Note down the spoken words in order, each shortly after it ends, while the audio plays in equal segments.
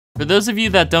For those of you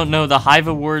that don't know, the Hive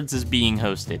Awards is being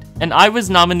hosted, and I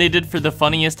was nominated for the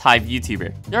funniest Hive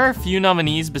YouTuber. There are a few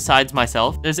nominees besides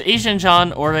myself. There's Asian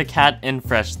John, Aura Cat, and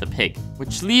Fresh the Pig,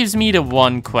 which leaves me to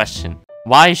one question.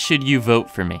 Why should you vote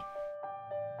for me?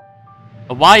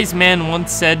 A wise man once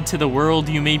said, to the world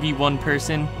you may be one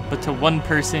person, but to one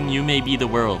person you may be the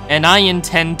world. And I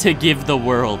intend to give the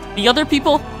world. The other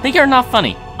people, they are not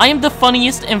funny. I am the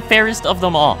funniest and fairest of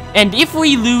them all. And if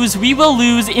we lose, we will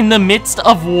lose in the midst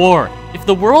of war. If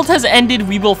the world has ended,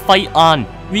 we will fight on.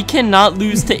 We cannot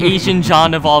lose to Asian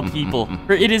John of all people.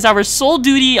 For it is our sole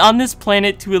duty on this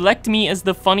planet to elect me as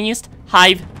the funniest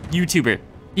Hive YouTuber.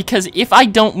 Because if I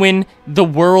don't win, the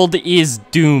world is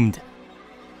doomed.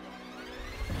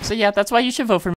 So yeah, that's why you should vote for me.